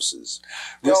optimum doses.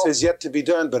 This has yet to be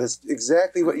done, but it's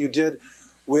exactly what you did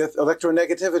with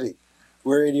electronegativity,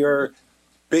 where in your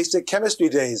basic chemistry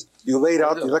days, you laid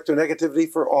out the electronegativity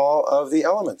for all of the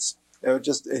elements.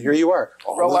 Just here you are.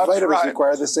 All Well, the that's vitamins right.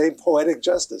 require the same poetic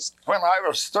justice. When I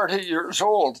was 30 years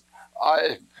old,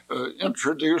 I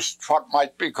introduced what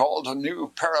might be called a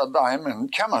new paradigm in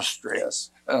chemistry. Yes.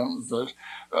 And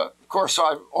of course,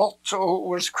 I also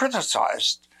was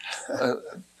criticized.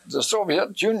 The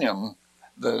Soviet Union,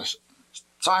 the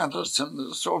scientists in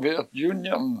the Soviet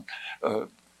Union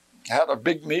had a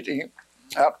big meeting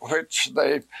at which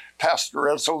they passed a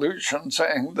resolution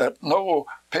saying that no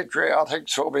patriotic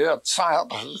Soviet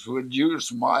scientists would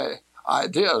use my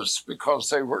ideas because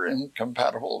they were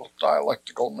incompatible with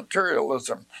dialectical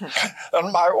materialism.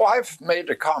 And my wife made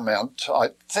a comment,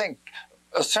 I think,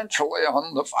 essentially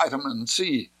on the vitamin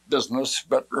C business,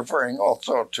 but referring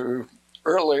also to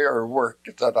earlier work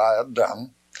that I had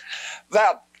done,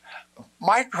 that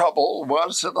my trouble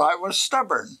was that I was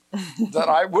stubborn, that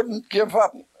I wouldn't give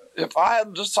up. If I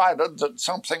had decided that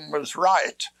something was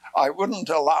right, I wouldn't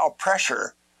allow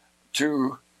pressure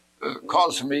to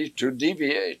cause me to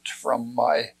deviate from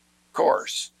my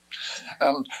course.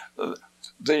 And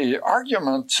the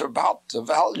arguments about the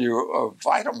value of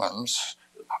vitamins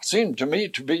seem to me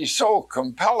to be so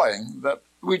compelling that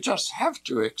we just have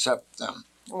to accept them.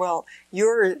 Well,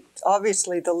 you're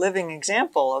obviously the living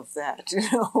example of that.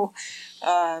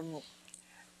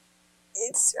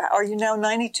 Are you now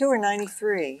 92 or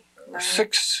 93?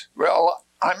 Well,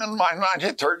 I'm in my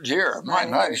 93rd year. My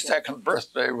 93rd. 92nd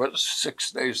birthday was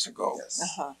 6 days ago. Yes.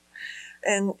 Uh-huh.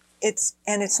 And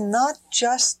it's not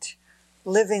just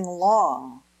living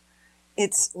long.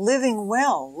 It's living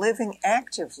well, living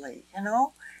actively,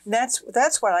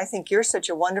 That's what I think you're such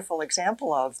a wonderful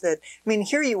example of.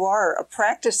 Here you are, a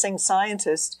practicing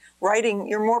scientist, writing.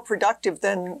 You're more productive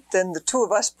than the two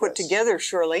of us put together,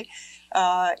 surely,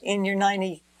 in your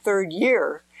 93rd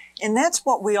year. And that's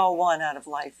what we all want out of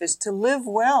life, is to live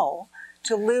well,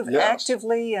 to live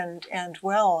actively and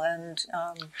well.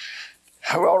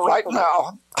 Well, right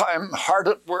now, I'm hard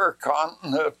at work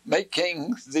on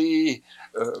making the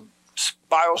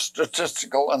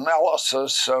biostatistical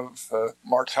analysis of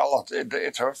mortality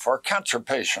data for cancer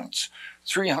patients,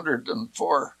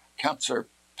 304 cancer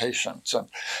patients. And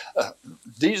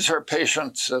these are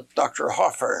patients that Dr.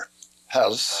 Hoffer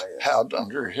has had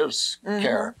under his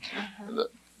care, that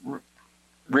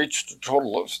reached a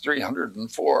total of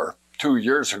 304 2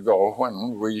 years ago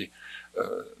when we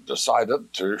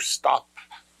decided to stop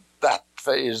that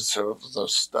phase of the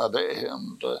study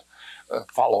and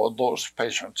follow those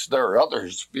patients. There are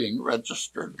others being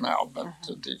registered now, but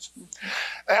these.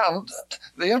 And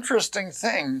the interesting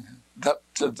thing that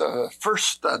the first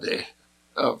study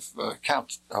of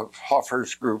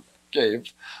Hoffer's group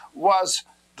gave was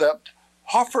that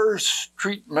Hoffer's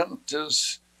treatment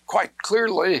is quite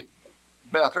clearly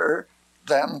better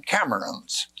than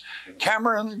Cameron's.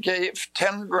 Cameron gave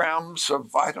 10 grams of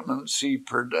vitamin C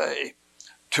per day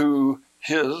to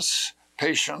his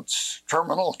patients,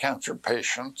 terminal cancer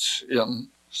patients in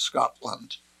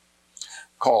Scotland,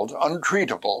 called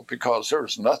untreatable because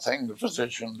there's nothing the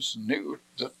physicians knew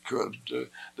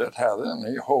that had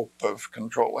any hope of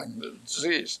controlling the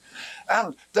disease.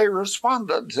 And they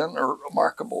responded in a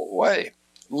remarkable way,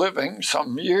 living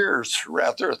some years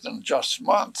rather than just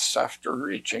months after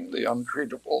reaching the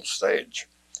untreatable stage.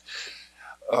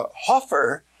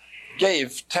 Hoffer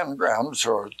gave 10 grams,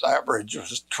 or the average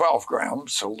was 12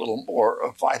 grams, a little more,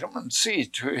 of vitamin C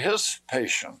to his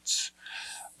patients.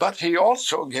 But he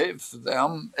also gave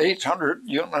them 800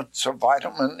 units of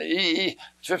vitamin E,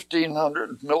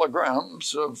 1,500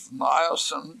 milligrams of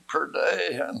niacin per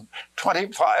day, and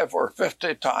 25 or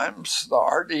 50 times the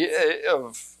RDA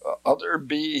of other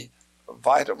B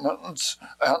vitamins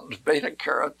and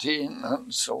beta-carotene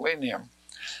and selenium.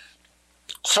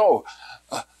 So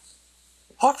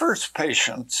Hoffer's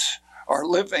patients are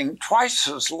living twice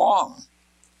as long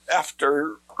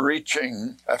after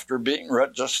being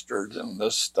registered in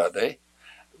this study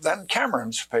than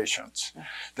Cameron's patients.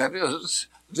 That is,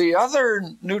 the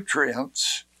other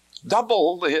nutrients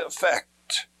double the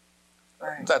effect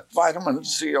that vitamin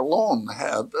C alone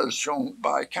had, as shown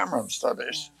by Cameron's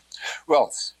studies.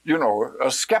 Well, a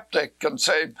skeptic can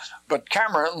say, but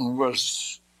Cameron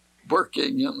was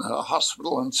working in a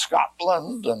hospital in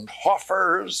Scotland and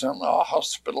Hoffer's in a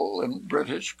hospital in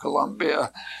British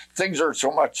Columbia. Things are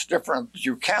so much different,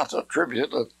 you can't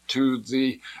attribute it to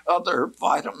the other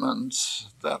vitamins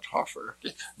that Hoffer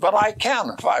gave. But I can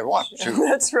if I want to.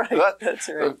 That's right. That's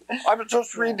right. I was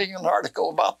just reading an article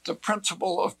about the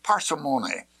principle of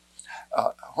parsimony.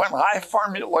 When I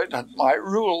formulated my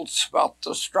rules about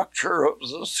the structure of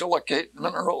the silicate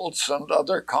minerals and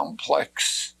other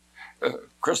complex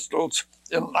crystals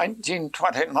in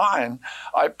 1929,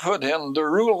 I put in the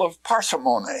rule of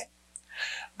parsimony,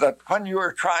 that when you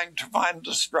are trying to find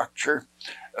a structure,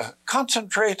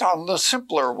 concentrate on the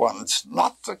simpler ones,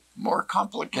 not the more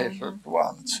complicated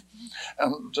ones.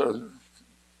 And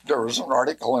there was an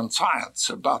article in Science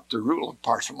about the rule of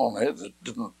parsimony that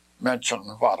didn't mention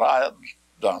what I had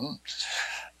done.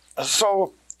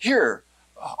 So here,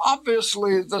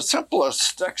 obviously the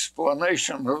simplest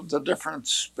explanation of the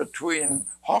difference between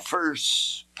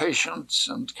Hoffer's patients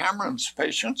and Cameron's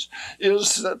patients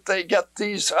is that they get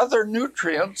these other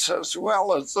nutrients as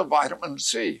well as the vitamin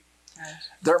C. Yes.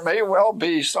 There may well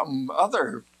be some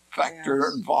other factor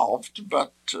involved,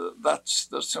 but that's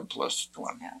the simplest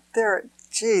one. Yeah.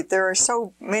 There are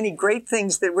so many great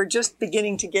things that we're just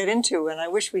beginning to get into, and I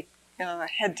wish we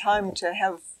had time to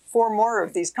have 4 more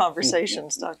of these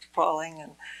conversations, Dr. Pauling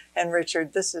and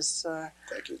Richard. This is,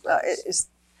 thank you.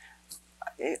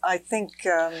 I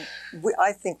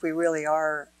think we really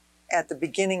are at the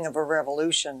beginning of a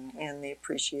revolution in the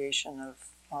appreciation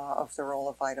of the role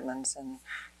of vitamins, and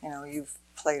you've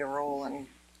played a role, and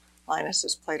Linus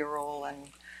has played a role, and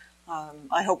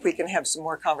I hope we can have some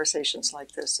more conversations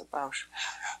like this about.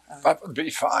 That would be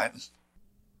fine.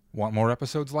 Want more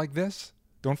episodes like this?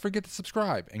 Don't forget to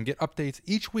subscribe and get updates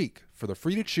each week for the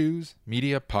Free to Choose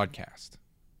Media Podcast.